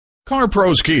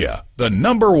CarPros Kia, the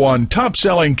 #1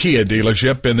 top-selling Kia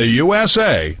dealership in the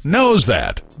USA, knows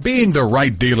that being the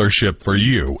right dealership for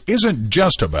you isn't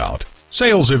just about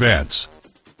sales events.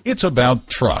 It's about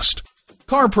trust.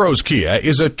 CarPros Kia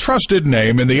is a trusted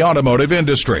name in the automotive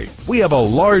industry. We have a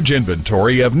large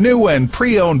inventory of new and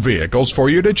pre-owned vehicles for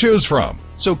you to choose from.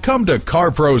 So come to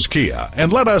CarPros Kia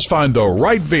and let us find the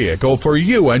right vehicle for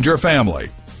you and your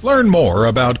family. Learn more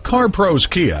about CarPros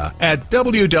Kia at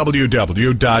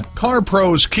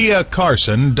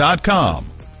www.carproskiacarson.com.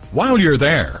 While you're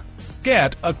there,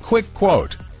 get a quick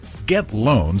quote. Get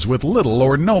loans with little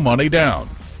or no money down.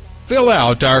 Fill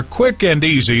out our quick and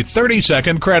easy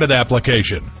 30-second credit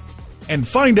application. And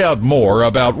find out more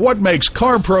about what makes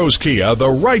CarPros Kia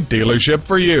the right dealership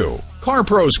for you.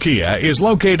 CarPros Kia is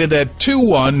located at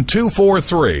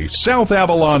 21243 South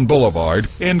Avalon Boulevard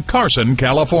in Carson,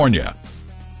 California.